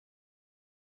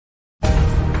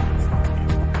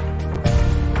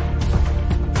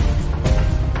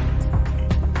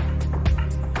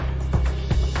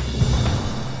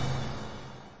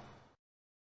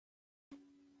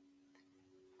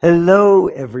Hello,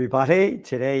 everybody.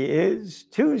 Today is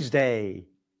Tuesday,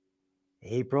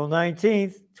 April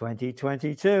 19th,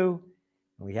 2022.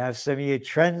 We have some of your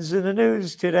trends in the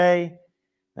news today.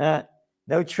 No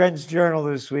Trends Journal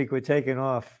this week. We're taking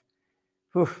off.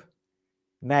 Whew.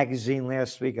 Magazine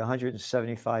last week,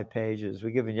 175 pages.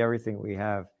 We're giving you everything we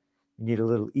have. We need a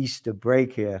little Easter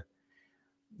break here.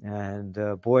 And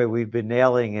boy, we've been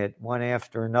nailing it one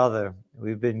after another.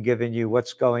 We've been giving you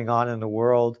what's going on in the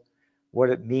world, what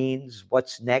it means,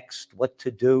 what's next, what to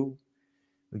do.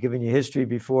 We're giving you history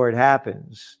before it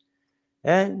happens.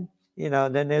 And,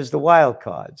 then there's the wild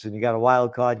cards. And you got a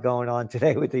wild card going on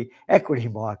today with the equity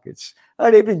markets. Oh,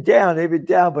 they've been down.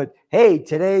 But hey,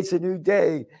 today's a new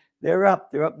day. They're up.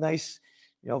 They're up nice,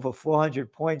 for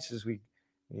 400 points as we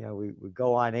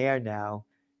go on air now.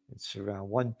 It's around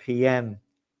 1 p.m.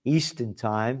 Eastern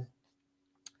time.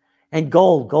 And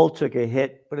gold took a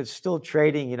hit, but it's still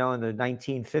trading, in the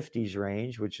 1950s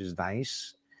range, which is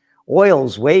nice.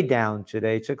 Oil's way down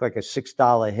today. It took like a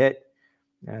 $6 hit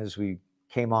as we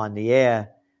came on the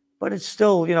air, but it's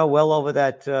still, well over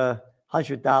that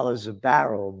 $100 a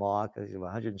barrel mark,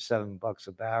 $107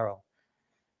 a barrel.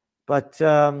 But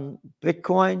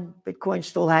Bitcoin's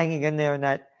still hanging in there in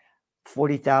that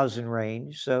 40,000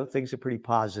 range, so things are pretty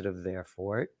positive there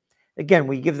for it. Again,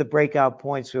 we give the breakout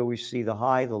points where we see the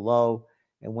high, the low,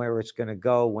 and where it's going to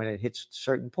go when it hits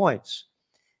certain points.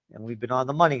 And we've been on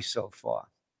the money so far.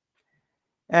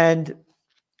 And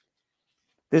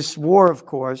this war, of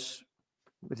course,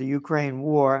 with the Ukraine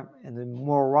war and the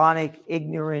moronic,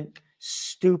 ignorant,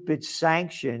 stupid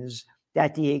sanctions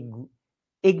that the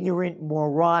ignorant,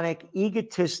 moronic,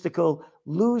 egotistical,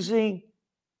 losing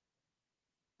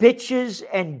bitches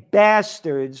and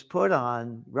bastards put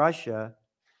on Russia.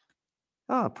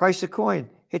 Price of coin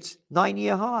hits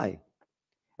 9-year high.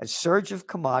 A surge of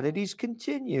commodities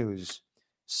continues.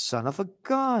 Son of a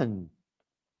gun.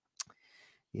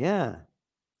 Yeah.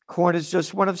 Corn is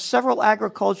just one of several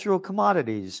agricultural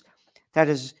commodities that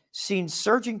has seen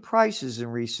surging prices in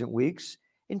recent weeks,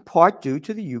 in part due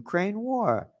to the Ukraine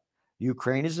war.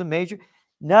 Ukraine is a major...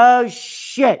 No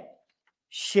shit,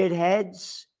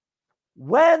 shitheads.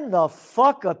 When the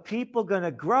fuck are people going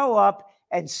to grow up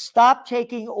and stop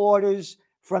taking orders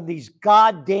from these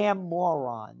goddamn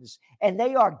morons? And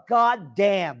they are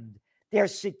goddamned. They're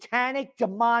satanic,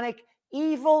 demonic,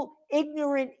 evil,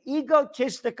 ignorant,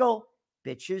 egotistical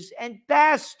bitches and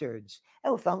bastards.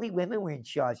 Oh, if only women were in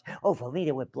charge. Oh, if only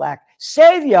they were black.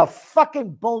 Save your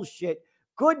fucking bullshit.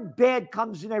 Good and bad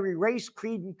comes in every race,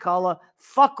 creed, and color.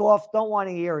 Fuck off. Don't want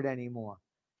to hear it anymore.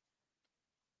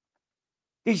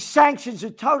 These sanctions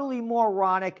are totally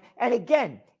moronic. And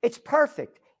again, it's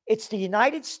perfect. It's the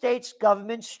United States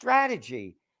government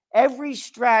strategy. Every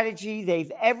strategy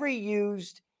they've ever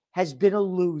used has been a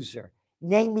loser.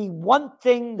 Name me one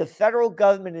thing the federal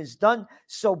government has done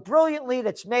so brilliantly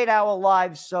that's made our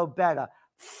lives so better.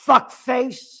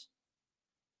 Fuckface.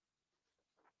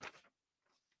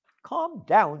 Calm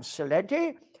down,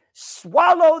 Celente.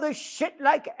 Swallow the shit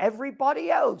like everybody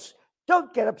else.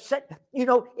 Don't get upset.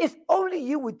 If only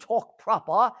you would talk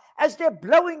proper as they're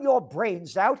blowing your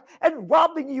brains out and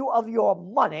robbing you of your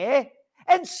money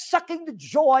and sucking the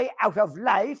joy out of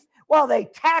life while they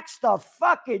tax the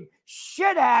fucking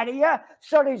shit out of you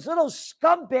so these little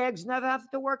scumbags never have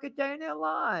to work a day in their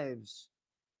lives.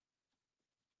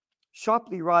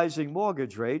 Sharply rising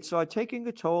mortgage rates are taking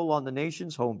a toll on the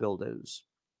nation's home builders.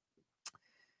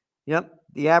 Yep,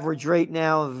 the average rate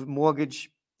now of mortgage,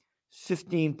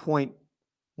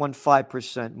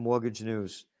 15.15%, Mortgage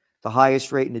News. The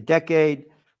highest rate in a decade.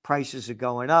 Prices are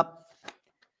going up,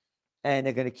 and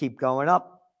they're going to keep going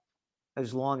up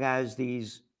as long as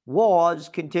these wars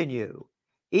continue.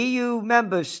 EU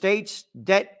member states'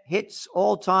 debt hits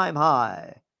all-time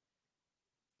high.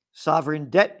 Sovereign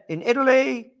debt in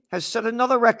Italy has set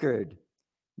another record,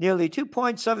 nearly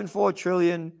 $2.74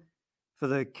 trillion for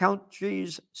the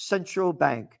country's central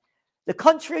bank. The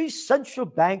country's central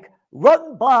bank,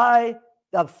 run by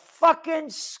the fucking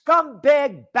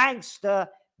scumbag bankster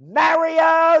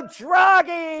Mario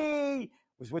Draghi,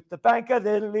 was with the Bank of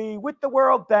Italy, with the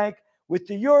World Bank, with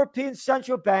the European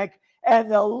Central Bank, and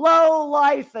the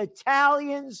low-life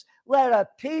Italians let a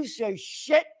piece of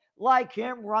shit like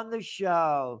him run the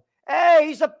show. Hey,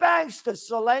 he's a bankster,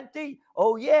 Celente.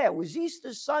 Oh, yeah, it was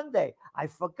Easter Sunday. I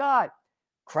forgot.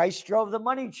 Christ drove the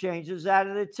money changers out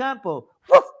of the temple.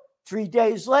 Woof! 3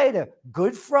 days later,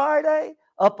 Good Friday,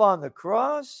 up on the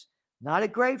cross. Not a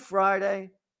great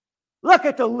Friday. Look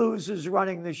at the losers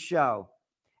running the show.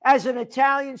 As an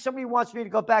Italian, somebody wants me to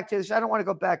go back to this. I don't want to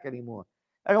go back anymore.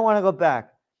 I don't want to go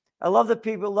back. I love the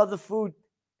people, love the food,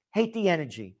 hate the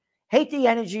energy. hate the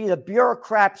energy, the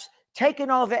bureaucrats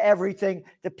taking over everything.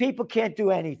 The people can't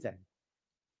do anything.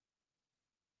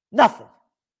 Nothing.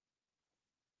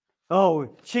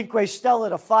 Oh, Cinque Stelle,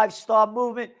 the 5-star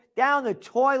movement, down the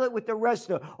toilet with the rest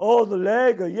of, the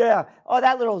Lega, yeah. Oh,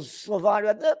 that little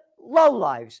Slovan, low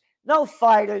lives. No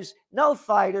fighters,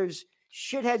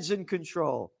 shitheads in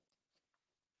control.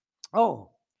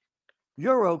 Oh,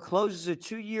 Euro closes a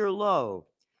 2-year low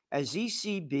as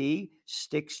ECB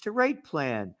sticks to rate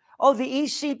plan. Oh, the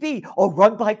ECB,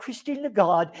 run by Christine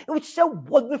Lagarde. It was so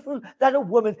wonderful that a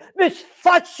woman, Miss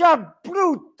Faccia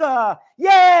Bruta,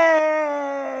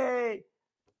 yay!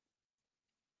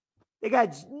 They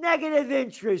got negative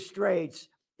interest rates.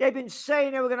 They've been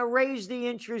saying they were going to raise the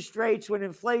interest rates when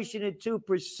inflation at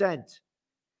 2%.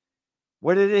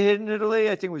 What did it hit in Italy?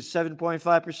 I think it was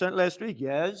 7.5% last week.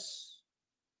 Yes.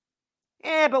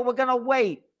 Yeah, but we're going to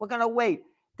wait.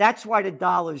 That's why the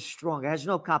dollar is strong. It has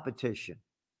no competition.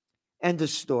 End of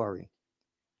story.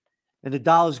 And the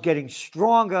dollar's getting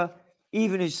stronger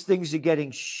even as things are getting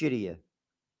shittier.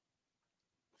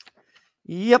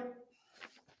 Yep.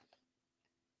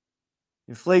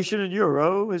 Inflation in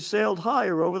euro has sailed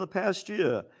higher over the past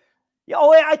year.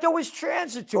 I thought it was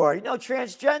transitory. No,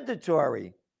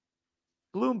 transgendatory.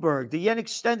 Bloomberg, the yen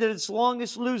extended its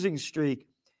longest losing streak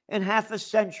in half a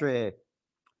century.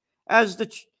 As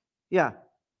the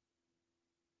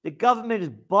government is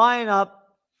buying up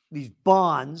these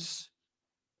bonds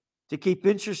to keep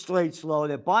interest rates low.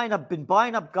 They've been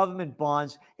buying up government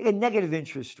bonds. They get negative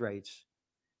interest rates.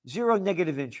 0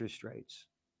 negative interest rates.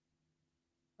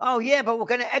 Oh, yeah, but we're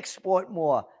going to export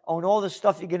more. Oh, and all the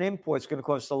stuff you're going to import is going to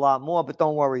cost a lot more, but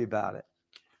don't worry about it.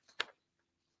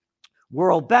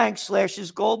 World Bank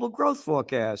slashes global growth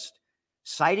forecast,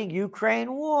 citing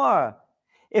Ukraine war.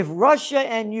 If Russia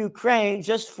and Ukraine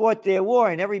just fought their war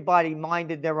and everybody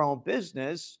minded their own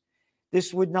business,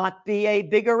 this would not be a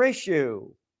bigger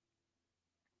issue.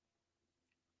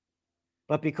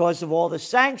 But because of all the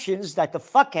sanctions that the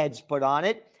fuckheads put on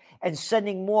it and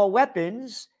sending more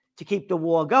weapons to keep the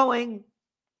war going,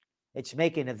 it's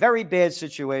making a very bad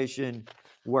situation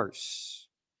worse.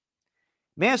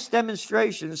 Mass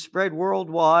demonstrations spread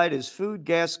worldwide as food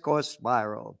gas costs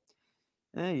spiral.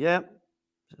 So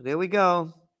there we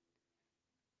go.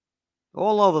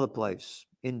 All over the place.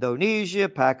 Indonesia,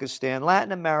 Pakistan,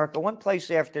 Latin America, one place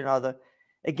after another.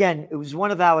 Again, it was one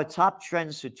of our top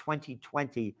trends for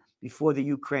 2020 before the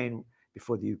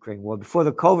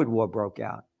COVID war broke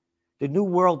out. The New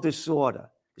World Disorder.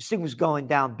 This thing was going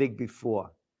down big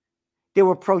before. There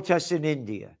were protests in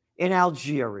India, in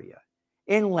Algeria,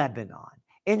 in Lebanon,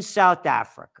 in South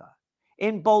Africa,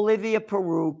 in Bolivia,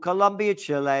 Peru, Colombia,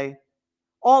 Chile,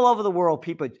 all over the world.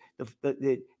 People,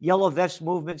 the Yellow Vest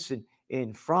movements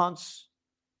in France,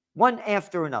 one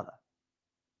after another.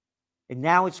 And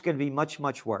now it's going to be much,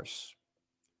 much worse.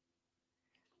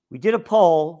 We did a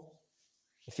poll.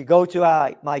 If you go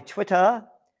to my Twitter,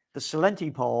 the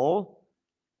Celente poll,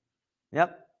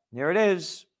 yep, there it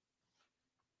is.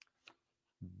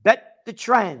 Bet the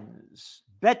trends.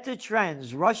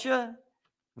 Russia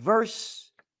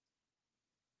versus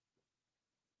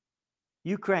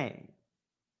Ukraine.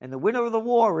 And the winner of the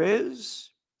war is,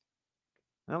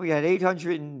 we had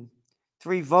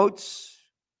 803 votes.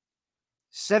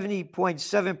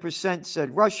 70.7%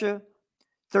 said Russia,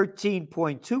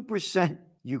 13.2%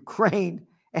 Ukraine,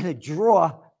 and a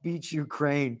draw beats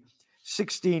Ukraine,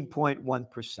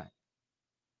 16.1%.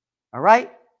 All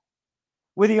right?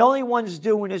 We're the only ones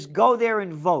doing this. Go there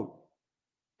and vote.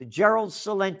 The Gerald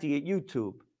Celente at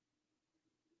YouTube.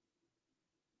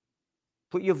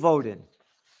 Put your vote in.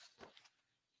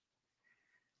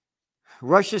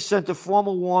 Russia sent a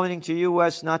formal warning to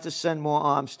U.S. not to send more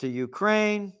arms to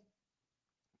Ukraine.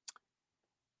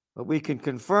 What we can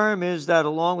confirm is that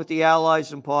along with the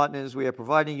allies and partners, we are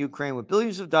providing Ukraine with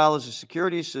billions of dollars of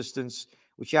security assistance,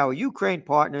 which our Ukraine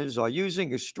partners are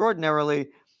using extraordinarily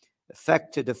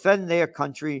effect to defend their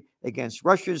country against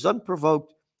Russia's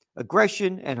unprovoked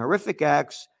aggression and horrific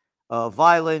acts of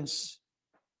violence.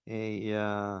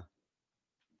 A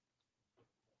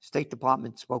State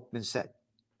Department spokesman said.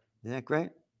 Isn't that great?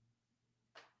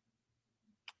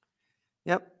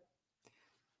 Yep.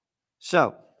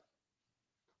 So,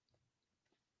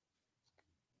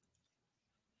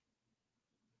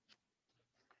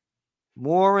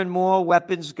 more and more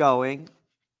weapons going,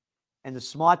 and the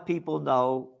smart people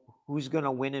know who's going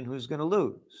to win and who's going to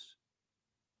lose.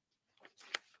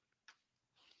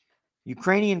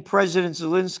 Ukrainian President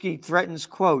Zelensky threatens,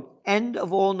 quote, end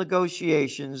of all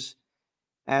negotiations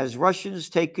as Russians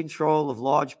take control of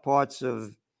large parts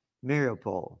of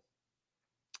Mariupol.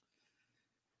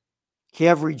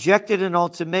 Kiev rejected an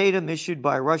ultimatum issued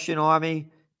by Russian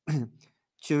army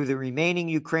to the remaining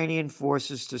Ukrainian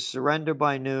forces to surrender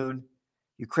by noon.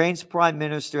 Ukraine's prime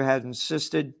minister has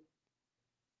insisted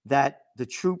that the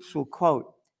troops will,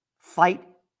 quote, fight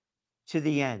to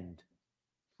the end.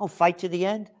 Oh, fight to the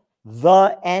end?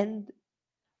 The end?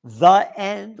 The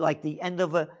end? Like the end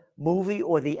of a movie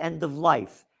or the end of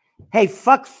life? Hey,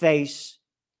 fuckface,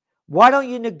 why don't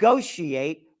you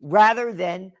negotiate rather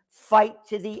than fight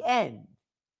to the end?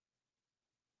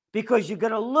 Because you're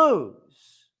going to lose.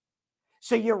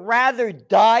 So you'd rather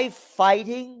die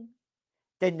fighting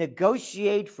than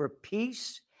negotiate for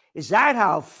peace? Is that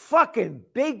how fucking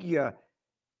big your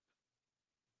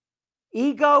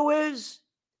ego is?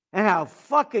 And how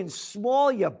fucking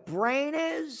small your brain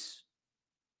is?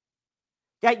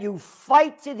 That you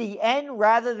fight to the end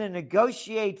rather than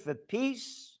negotiate for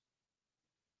peace?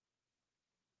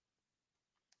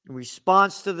 In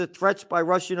response to the threats by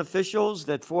Russian officials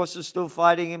that forces still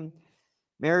fighting in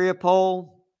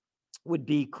Mariupol would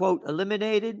be, quote,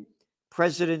 eliminated,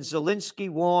 President Zelensky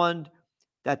warned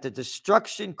that the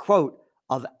destruction, quote,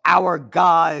 of our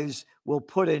guys will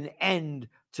put an end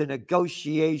to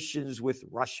negotiations with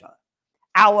Russia.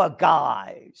 Our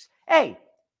guys. Hey,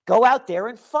 go out there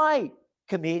and fight,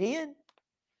 comedian.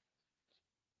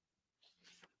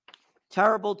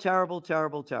 Terrible, terrible,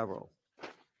 terrible, terrible.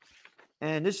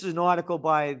 And this is an article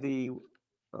by the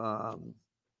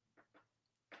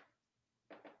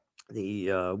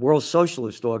World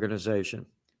Socialist Organization.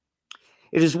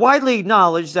 It is widely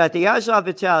acknowledged that the Azov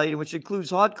Battalion, which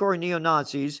includes hardcore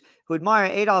neo-Nazis who admire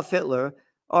Adolf Hitler,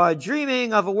 are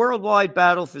dreaming of a worldwide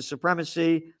battle for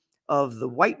supremacy of the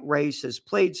white race, has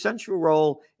played central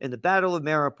role in the Battle of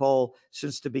Mariupol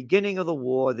since the beginning of the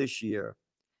war this year.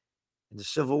 In the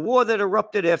civil war that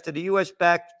erupted after the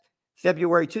U.S.-backed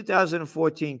February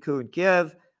 2014 coup in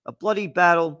Kiev, a bloody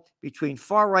battle between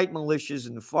far-right militias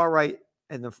in the far-right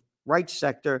and the right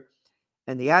sector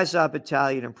and the Azov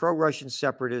Battalion and pro-Russian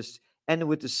separatists ended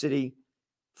with the city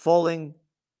falling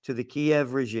to the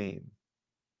Kiev regime.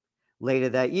 Later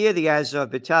that year, the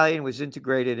Azov Battalion was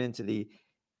integrated into the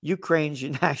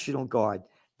Ukrainian National Guard.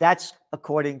 That's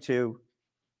according to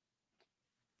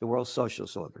the World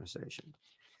Socialist Organization.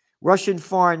 Russian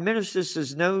Foreign Minister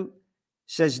says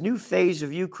new phase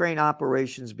of Ukraine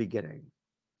operations beginning.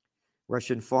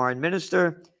 Russian Foreign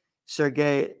Minister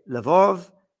Sergei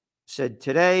Lavrov said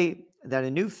today that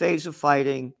a new phase of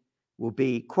fighting will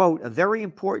be, quote, a very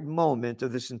important moment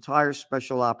of this entire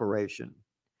special operation.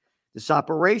 This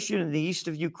operation in the east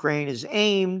of Ukraine is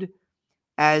aimed,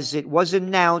 as it was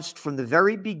announced from the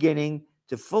very beginning,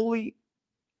 to fully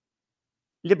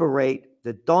liberate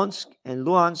the Donetsk and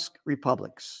Luhansk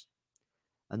republics.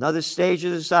 Another stage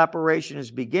of this operation is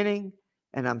beginning,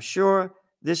 and I'm sure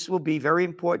this will be a very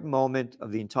important moment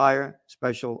of the entire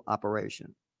special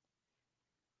operation.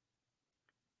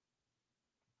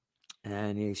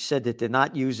 And he said that they're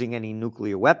not using any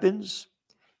nuclear weapons,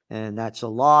 and that's a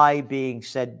lie being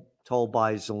told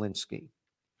by Zelensky.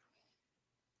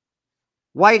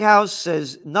 White House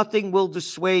says nothing will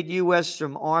dissuade U.S.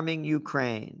 from arming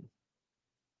Ukraine.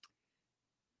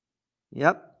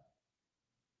 Yep.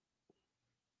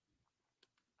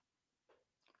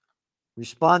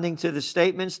 Responding to the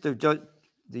statements, the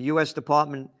U.S.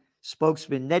 Department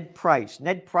spokesman Ned Price,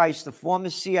 the former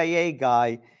CIA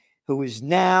guy who is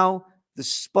now the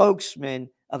spokesman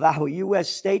of our U.S.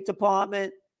 State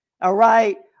Department, all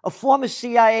right? A former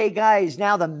CIA guy is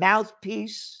now the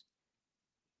mouthpiece.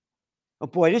 Oh,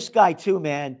 boy, this guy too,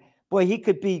 man. Boy, he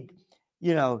could be,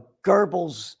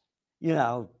 Goebbels',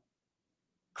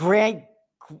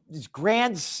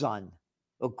 grandson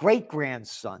or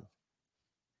great-grandson.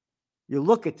 You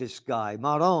look at this guy,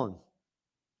 Maron,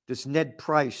 this Ned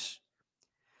Price.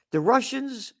 The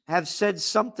Russians have said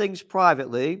some things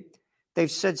privately. They've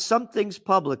said some things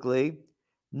publicly.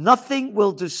 Nothing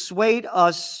will dissuade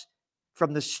us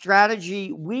from the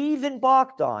strategy we've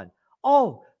embarked on.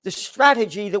 Oh, the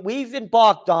strategy that we've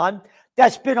embarked on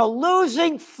that's been a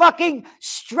losing fucking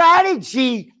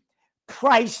strategy,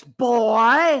 Price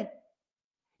boy.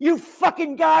 You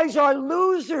fucking guys are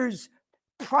losers,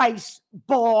 Price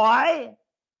boy.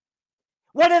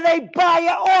 What do they buy you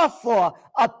off for?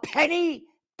 A penny,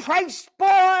 Price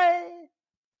boy?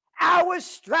 Our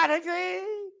strategy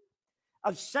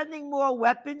of sending more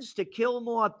weapons to kill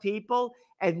more people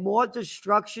and more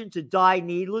destruction to die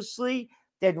needlessly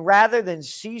rather than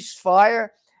cease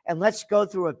fire and let's go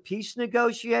through a peace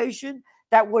negotiation?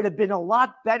 That would have been a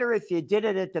lot better if you did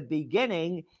it at the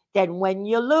beginning than when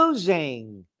you're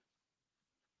losing.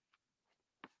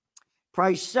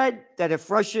 Price said that if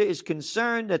Russia is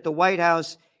concerned that the White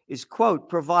House is, quote,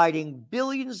 providing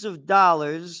billions of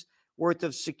dollars worth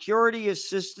of security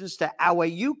assistance to our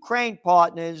Ukraine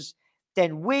partners,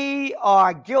 then we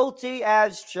are guilty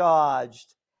as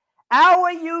charged.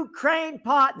 Our Ukraine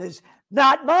partners,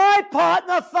 not my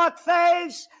partner,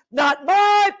 fuckface. Not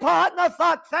my partner,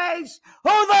 fuckface.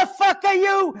 Who the fuck are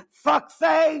you,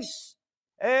 fuckface?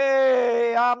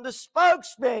 Hey, I'm the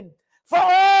spokesman for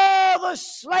all the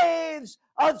slaves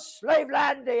of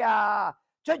Slavelandia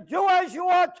to do as you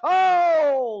are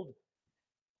told.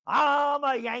 I'm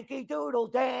a Yankee Doodle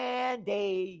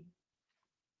dandy.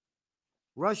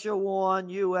 Russia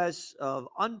warned U.S. of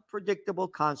unpredictable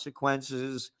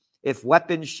consequences if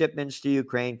weapons shipments to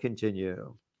Ukraine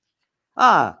continue.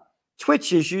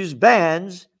 Twitch issues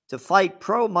bans to fight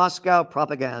pro-Moscow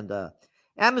propaganda.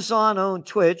 Amazon-owned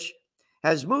Twitch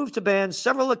has moved to ban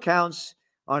several accounts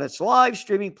on its live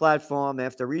streaming platform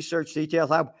after research detailed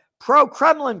how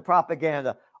pro-Kremlin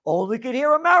propaganda only could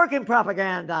hear American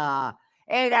propaganda.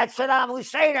 And that Saddam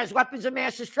Hussein has weapons of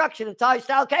mass destruction and ties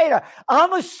to Al-Qaeda.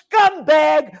 I'm a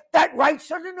scumbag that writes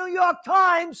for the New York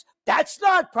Times. That's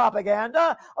not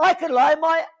propaganda. I could lie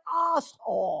my ass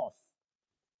off.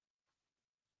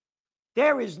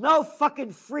 There is no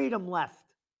fucking freedom left.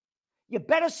 You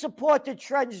better support the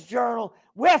Trends Journal.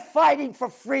 We're fighting for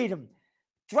freedom.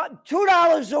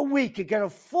 $2 a week, you can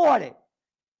afford it.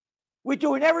 We're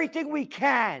doing everything we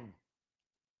can.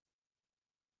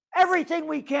 Everything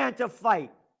we can to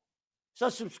fight. So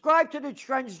subscribe to the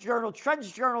Trends Journal,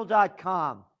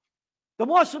 trendsjournal.com. The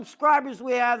more subscribers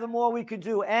we have, the more we can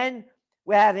do. And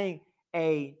we're having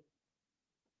a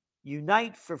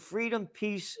Unite for Freedom,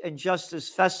 Peace, and Justice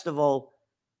Festival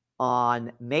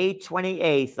on May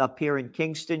 28th up here in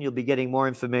Kingston. You'll be getting more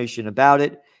information about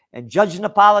it. And Judge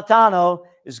Napolitano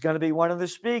is going to be one of the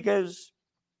speakers.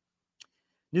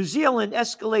 New Zealand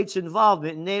escalates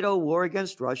involvement in NATO war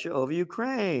against Russia over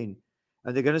Ukraine.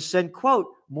 And they're going to send,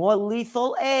 quote, more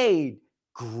lethal aid.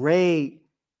 Great,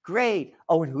 great.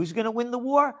 Oh, and who's going to win the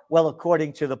war? Well,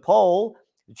 according to the poll,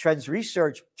 the Trends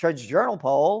Journal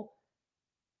poll,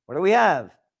 what do we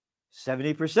have?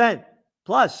 70%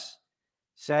 plus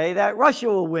say that Russia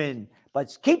will win.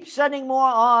 But keep sending more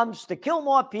arms to kill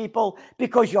more people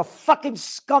because you're fucking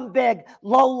scumbag,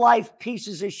 low-life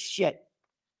pieces of shit.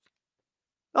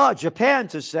 Oh, Japan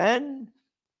to send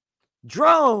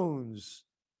drones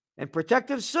and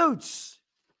protective suits.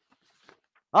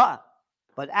 But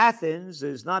Athens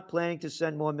is not planning to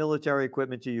send more military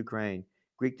equipment to Ukraine,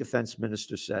 Greek defense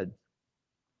minister said.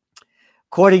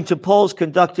 According to polls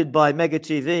conducted by Mega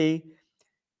TV,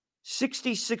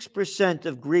 66%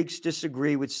 of Greeks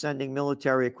disagree with sending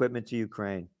military equipment to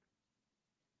Ukraine.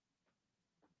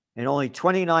 And only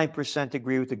 29%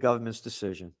 agree with the government's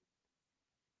decision.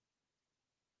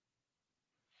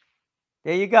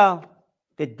 There you go.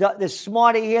 They're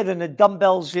smarter here than the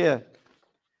dumbbells here.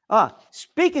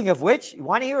 Speaking of which, you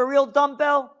want to hear a real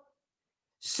dumbbell?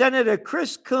 Senator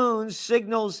Chris Coons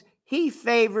signals he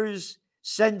favors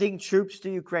sending troops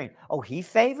to Ukraine. Oh, he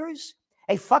favors?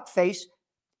 Hey, fuckface,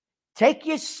 take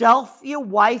yourself, your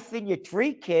wife, and your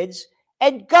 3 kids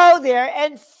and go there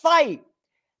and fight.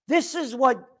 This is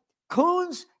what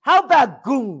Coons, how about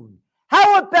goon?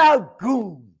 How about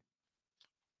goon?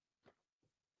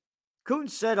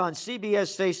 Coons said on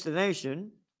CBS Face the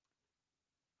Nation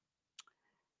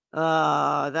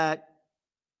that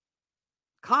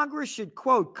Congress should,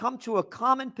 quote, come to a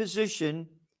common position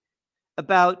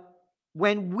about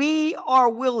when we are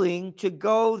willing to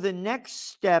go the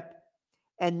next step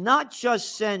and not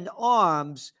just send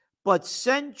arms, but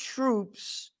send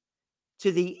troops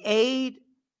to the aid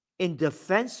in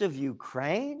defense of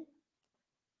Ukraine.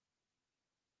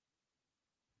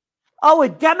 Oh, a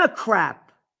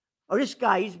Democrat. Oh, this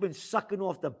guy, he's been sucking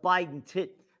off the Biden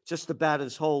tit just about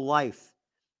his whole life.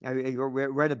 I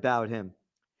read about him.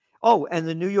 Oh, and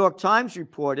the New York Times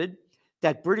reported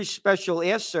that British Special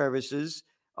Air Services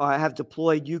have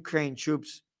deployed Ukraine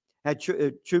troops,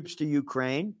 troops to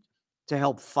Ukraine to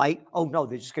help fight. Oh, no,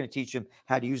 they're just going to teach them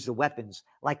how to use the weapons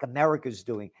like America's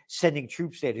doing, sending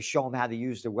troops there to show them how to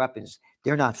use the weapons.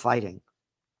 They're not fighting.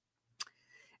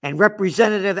 And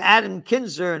Representative Adam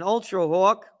Kinzer, an Ultra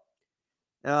Hawk,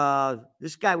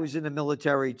 this guy was in the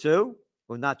military too.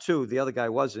 Well, not too. The other guy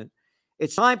wasn't.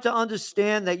 It's time to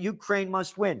understand that Ukraine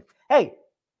must win. Hey,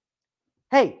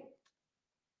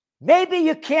 maybe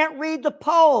you can't read the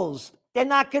polls. They're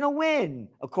not going to win,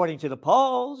 according to the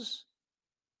polls.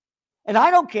 And I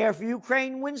don't care if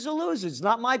Ukraine wins or loses. It's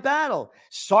not my battle.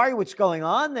 Sorry what's going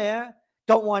on there.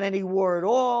 Don't want any war at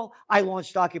all. I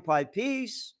launched Occupy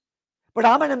Peace. But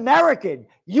I'm an American.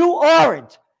 You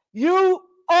aren't. You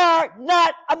are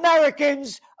not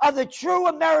Americans of the true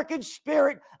American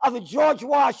spirit of a George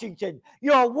Washington.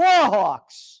 You're war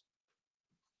hawks.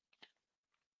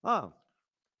 Oh,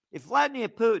 if Vladimir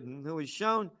Putin, who has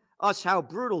shown us how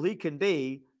brutal he can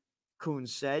be,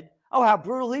 Coons said, oh, how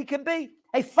brutal he can be?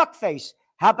 Hey, fuckface,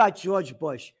 how about George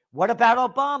Bush? What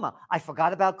about Obama? I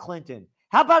forgot about Clinton.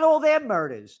 How about all their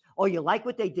murders? Oh, you like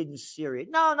what they did in Syria?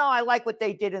 No, I like what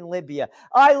they did in Libya.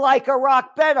 I like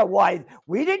Iraq better. Why?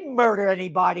 We didn't murder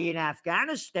anybody in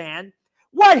Afghanistan.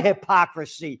 What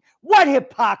hypocrisy? What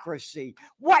hypocrisy?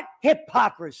 What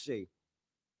hypocrisy?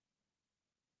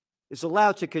 Is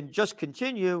allowed to just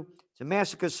continue to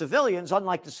massacre civilians,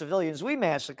 unlike the civilians we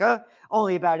massacre,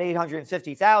 only about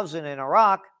 850,000 in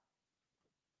Iraq.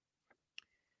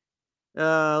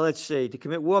 Let's see, to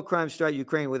commit war crimes throughout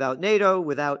Ukraine without NATO,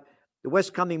 without the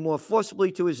West coming more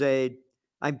forcibly to his aid.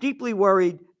 I'm deeply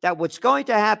worried that what's going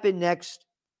to happen next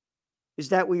is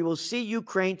that we will see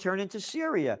Ukraine turn into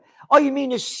Syria. Oh, you mean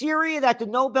the Syria that the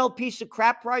Nobel Peace of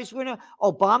Crap Prize winner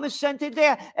Obama sent in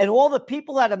there, and all the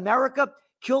people that America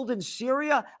killed in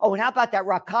Syria? Oh, and how about that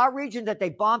Raqqa region that they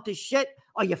bombed to shit?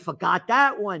 Oh, you forgot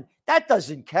that one. That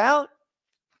doesn't count.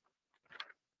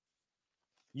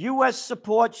 U.S.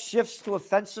 support shifts to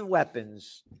offensive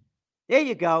weapons. There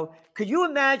you go. Could you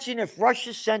imagine if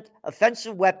Russia sent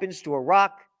offensive weapons to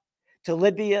Iraq, to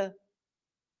Libya,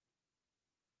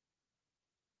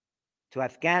 to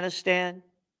Afghanistan,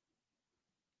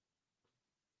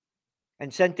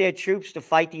 and sent their troops to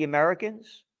fight the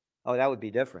Americans? Oh, that would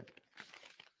be different.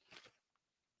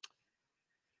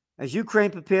 As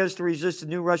Ukraine prepares to resist a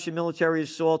new Russian military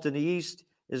assault in the east,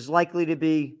 it is likely to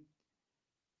be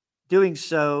doing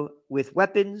so with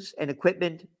weapons and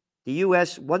equipment the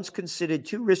U.S. once considered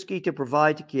too risky to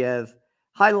provide to Kiev,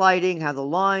 highlighting how the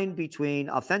line between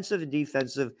offensive and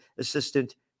defensive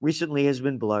assistance recently has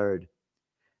been blurred.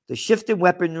 The shift in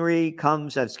weaponry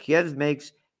comes as Kiev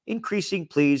makes increasing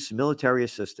pleas for military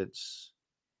assistance,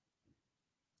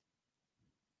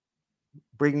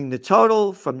 bringing the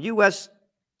total from U.S.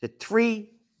 to $3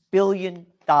 billion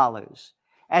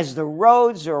as the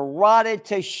roads are rotted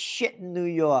to shit in New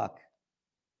York,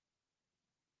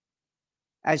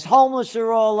 as homeless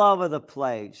are all over the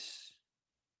place,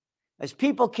 as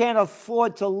people can't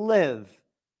afford to live,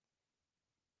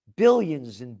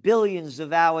 billions and billions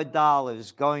of our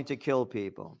dollars going to kill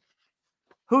people.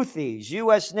 Houthis,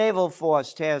 U.S. naval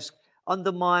force task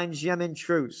undermines Yemen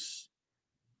truce.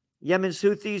 Yemen's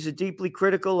Houthis are deeply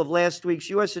critical of last week's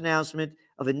U.S. announcement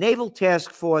of a naval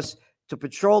task force to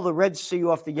patrol the Red Sea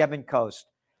off the Yemen coast.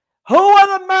 Who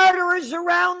are the murderers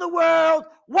around the world?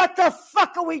 What the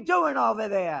fuck are we doing over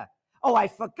there? Oh, I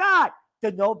forgot.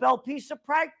 The Nobel Peace of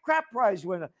Crap Prize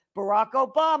winner, Barack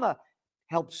Obama,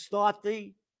 helped start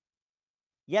the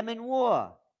Yemen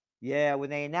war. Yeah, when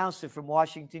they announced it from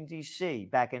Washington, D.C.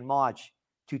 back in March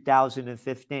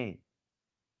 2015.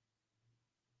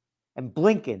 And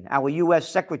Blinken, our U.S.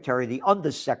 secretary, the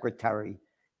undersecretary,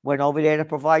 went over there to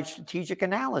provide strategic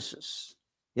analysis.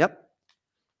 Yep.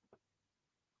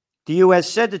 The U.S.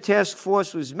 said the task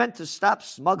force was meant to stop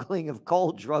smuggling of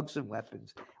coal, drugs, and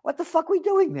weapons. What the fuck are we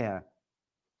doing there?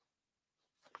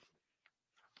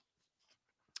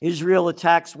 Israel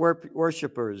attacks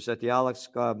worshippers at the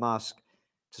Al-Aqsa Mosque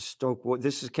to stoke war.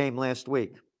 This came last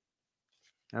week.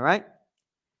 All right?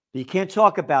 But you can't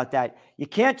talk about that. You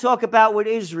can't talk about what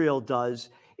Israel does.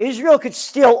 Israel could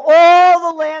steal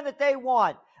all the land that they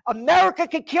want. America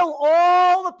could kill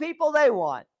all the people they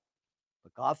want.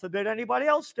 But God forbid anybody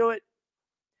else do it.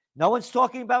 No one's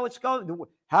talking about what's going on.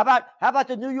 How about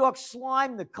the New York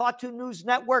Slime, the Cartoon News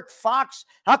Network, Fox?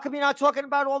 How come you're not talking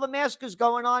about all the massacres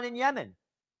going on in Yemen?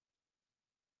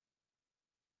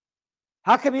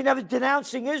 How come you're never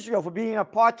denouncing Israel for being an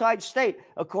apartheid state,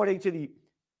 according to the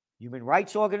human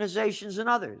rights organizations and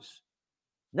others?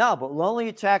 No, but we'll only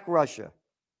attack Russia.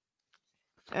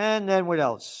 And then what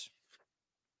else?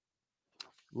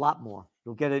 A lot more.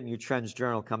 You'll get it in your Trends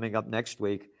Journal coming up next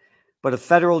week. But a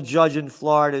federal judge in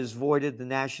Florida has voided the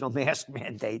national mask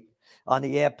mandate on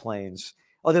the airplanes.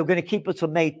 Oh, they were going to keep it till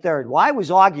May 3rd. Well, I was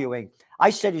arguing.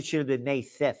 I said it should have been May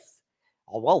 5th.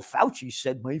 Oh, well, Fauci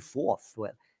said May 4th.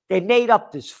 Well, they made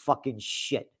up this fucking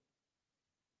shit.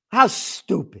 How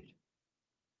stupid.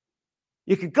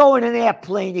 You could go in an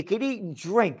airplane, you could eat and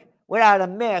drink without a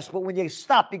mask, but when you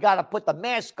stop, you got to put the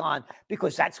mask on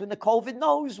because that's when the COVID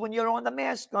knows when you're on the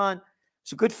mask on.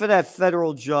 So good for that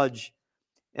federal judge.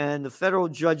 And the federal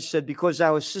judge said, because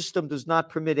our system does not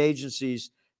permit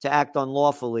agencies to act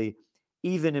unlawfully,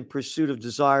 even in pursuit of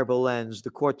desirable ends, the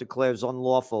court declares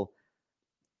unlawful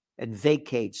and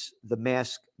vacates the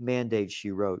mask mandate,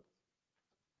 she wrote.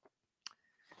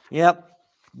 Yep.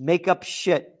 make up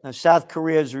shit. Now, South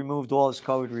Korea has removed all its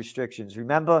COVID restrictions.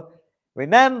 Remember,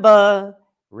 the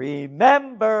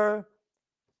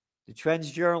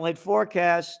Trends Journal had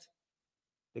forecast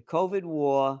the COVID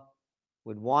war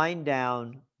would wind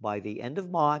down by the end of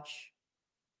March,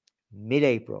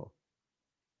 mid-April.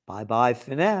 Bye-bye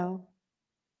for now.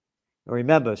 And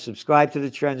remember, subscribe to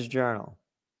the Trends Journal.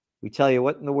 We tell you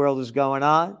what in the world is going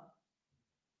on,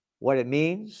 what it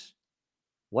means,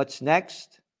 what's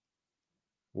next,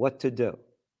 what to do.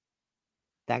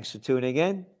 Thanks for tuning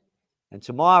in. And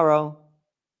tomorrow,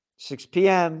 6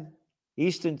 p.m.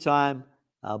 Eastern Time,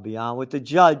 I'll be on with the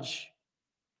judge.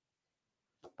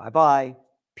 Bye-bye.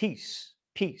 Peace.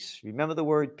 Peace. Remember the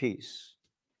word peace.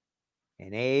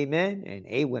 And amen and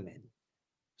a women.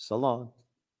 So long.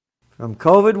 From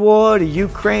COVID war to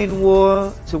Ukraine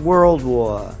war to world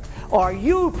war. Are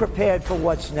you prepared for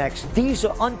what's next? These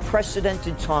are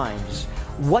unprecedented times.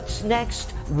 What's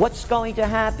next? What's going to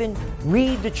happen?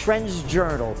 Read the Trends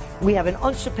Journal. We have an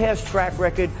unsurpassed track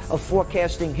record of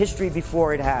forecasting history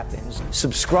before it happens.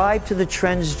 Subscribe to the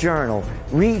Trends Journal.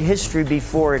 Read history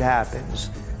before it happens.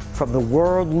 From the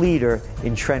world leader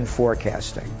in trend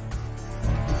forecasting.